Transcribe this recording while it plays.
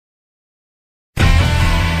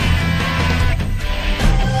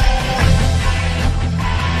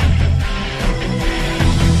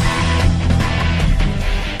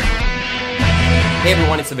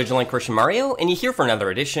Vigilant Christian Mario, and you're here for another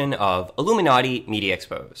edition of Illuminati Media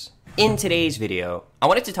Expose. In today's video, I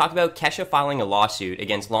wanted to talk about Kesha filing a lawsuit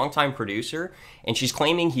against longtime producer, and she's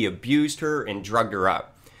claiming he abused her and drugged her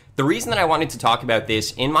up. The reason that I wanted to talk about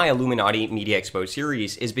this in my Illuminati Media Expose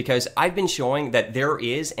series is because I've been showing that there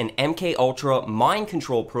is an MK Ultra mind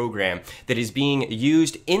control program that is being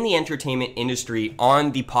used in the entertainment industry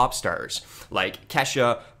on the pop stars like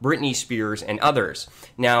Kesha, Britney Spears, and others.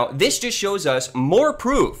 Now, this just shows us more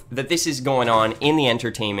proof that this is going on in the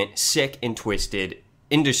entertainment sick and twisted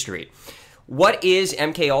industry. What is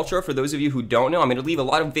MK Ultra? For those of you who don't know, I'm going to leave a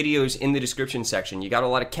lot of videos in the description section. You got a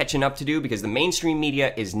lot of catching up to do because the mainstream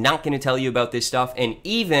media is not going to tell you about this stuff, and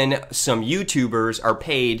even some YouTubers are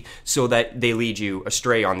paid so that they lead you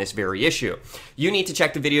astray on this very issue. You need to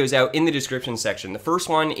check the videos out in the description section. The first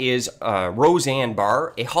one is Roseanne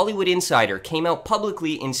Barr, a Hollywood insider, came out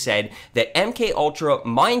publicly and said that MK Ultra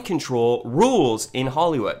mind control rules in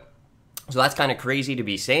Hollywood. So that's kind of crazy to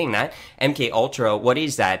be saying that. MK Ultra, what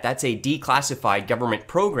is that? That's a declassified government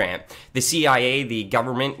program. The CIA, the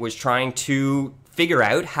government, was trying to figure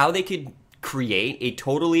out how they could create a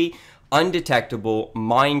totally undetectable,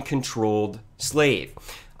 mind-controlled slave.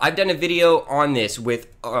 I've done a video on this with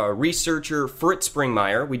researcher Fritz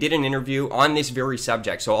Springmeier. We did an interview on this very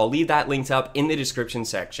subject, so I'll leave that linked up in the description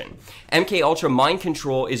section. MK Ultra Mind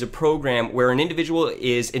Control is a program where an individual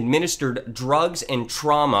is administered drugs and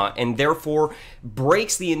trauma and therefore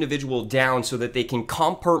breaks the individual down so that they can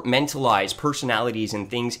compartmentalize personalities and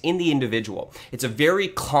things in the individual. It's a very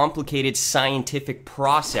complicated scientific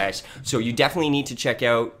process, so you definitely need to check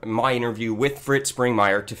out my interview with Fritz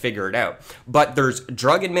Springmeier to figure it out. But there's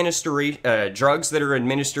drugs that are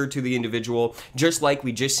administered to the individual, just like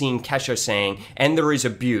we just seen Kesha saying, and there is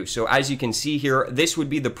abuse. So as you can see here, this would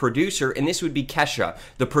be the producer and this would be Kesha.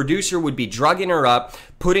 The producer would be drugging her up,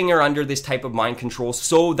 putting her under this type of mind control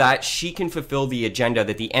so that she can fulfill the agenda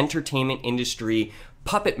that the entertainment industry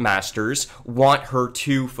puppet masters want her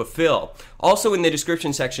to fulfill. Also in the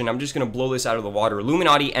description section, I'm just going to blow this out of the water.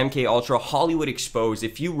 Illuminati, MK Ultra, Hollywood Exposed.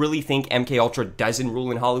 If you really think MK Ultra doesn't rule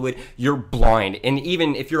in Hollywood, you're blind. And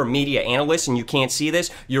even if you're a media analyst and you can't see this,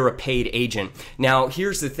 you're a paid agent. Now,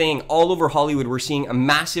 here's the thing. All over Hollywood, we're seeing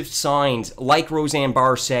massive signs, like Roseanne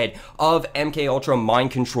Barr said, of MK Ultra mind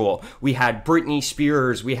control. We had Britney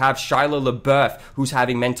Spears. We have Shia LaBeouf, who's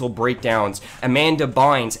having mental breakdowns. Amanda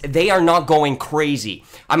Bynes. They are not going crazy.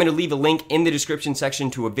 I'm going to leave a link in the description section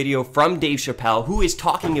to a video from Dave Chappelle, who is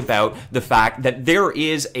talking about the fact that there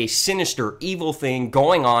is a sinister, evil thing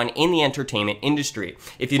going on in the entertainment industry.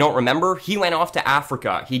 If you don't remember, he went off to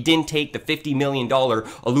Africa. He didn't take the $50 million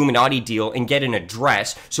Illuminati deal and get an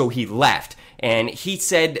address, so he left. And he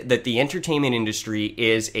said that the entertainment industry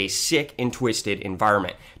is a sick and twisted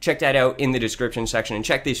environment. Check that out in the description section and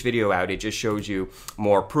check this video out. It just shows you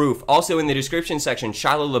more proof. Also in the description section,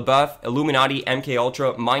 Shia LaBeouf, Illuminati, MK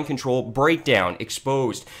Ultra, mind control, breakdown,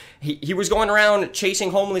 exposed. He was going around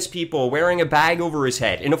chasing homeless people, wearing a bag over his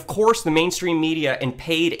head. And of course, the mainstream media and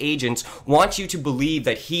paid agents want you to believe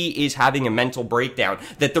that he is having a mental breakdown,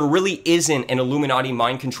 that there really isn't an Illuminati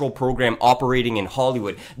mind control program operating in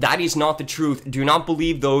Hollywood. That is not the truth. Do not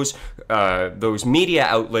believe those media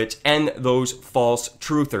outlets and those false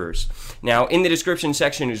truthers. Now, in the description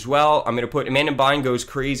section as well, I'm going to put Amanda Bynes goes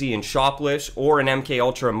crazy and shoplifts, or an MK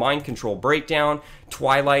Ultra mind control breakdown,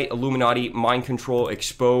 Twilight, Illuminati, mind control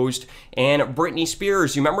exposed, and Britney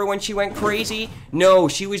Spears. You remember when she went crazy? No,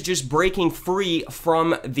 she was just breaking free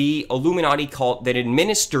from the Illuminati cult that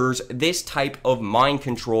administers this type of mind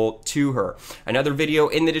control to her. Another video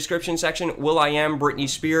in the description section, will.i.am, Britney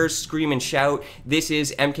Spears, scream and shout. This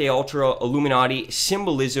is MK Ultra, Illuminati,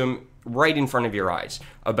 symbolism right in front of your eyes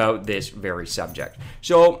about this very subject.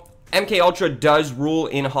 So MK Ultra does rule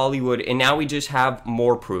in Hollywood, and now we just have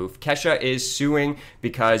more proof. Kesha is suing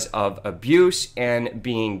because of abuse and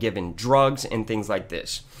being given drugs and things like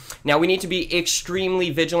this. Now, we need to be extremely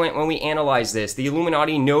vigilant when we analyze this. The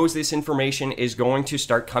Illuminati knows this information is going to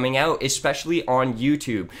start coming out, especially on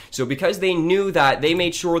YouTube. So because they knew that, they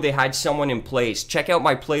made sure they had someone in place. Check out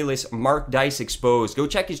my playlist, Mark Dice Exposed. Go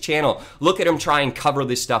check his channel. Look at him try and cover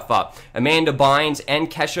this stuff up. Amanda Bynes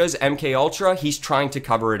and Kesha's MK Ultra, he's trying to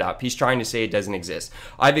cover it up. He's trying to say it doesn't exist.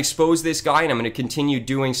 I've exposed this guy, and I'm going to continue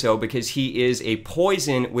doing so because he is a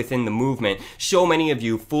poison within the movement. So many of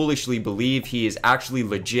you foolishly believe he is actually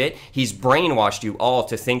legit legit. He's brainwashed you all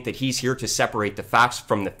to think that he's here to separate the facts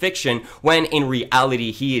from the fiction, when in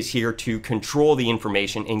reality he is here to control the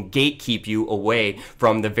information and gatekeep you away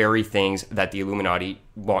from the very things that the Illuminati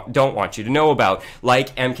don't want you to know about,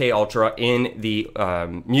 like MK Ultra in the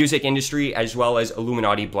music industry, as well as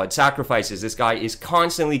Illuminati blood sacrifices. This guy is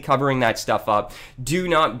constantly covering that stuff up. Do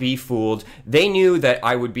not be fooled. They knew that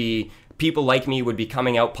people like me would be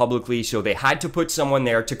coming out publicly, so they had to put someone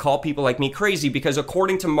there to call people like me crazy, because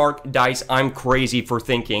according to Mark Dice, I'm crazy for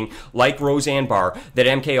thinking, like Roseanne Barr, that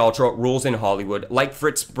MK Ultra rules in Hollywood. Like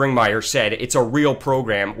Fritz Springmeier said, it's a real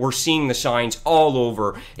program. We're seeing the signs all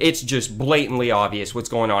over. It's just blatantly obvious what's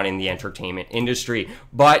going on in the entertainment industry.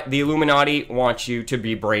 But the Illuminati wants you to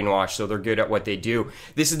be brainwashed, so they're good at what they do.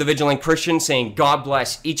 This is the Vigilant Christian saying God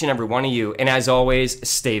bless each and every one of you, and as always,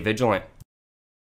 stay vigilant.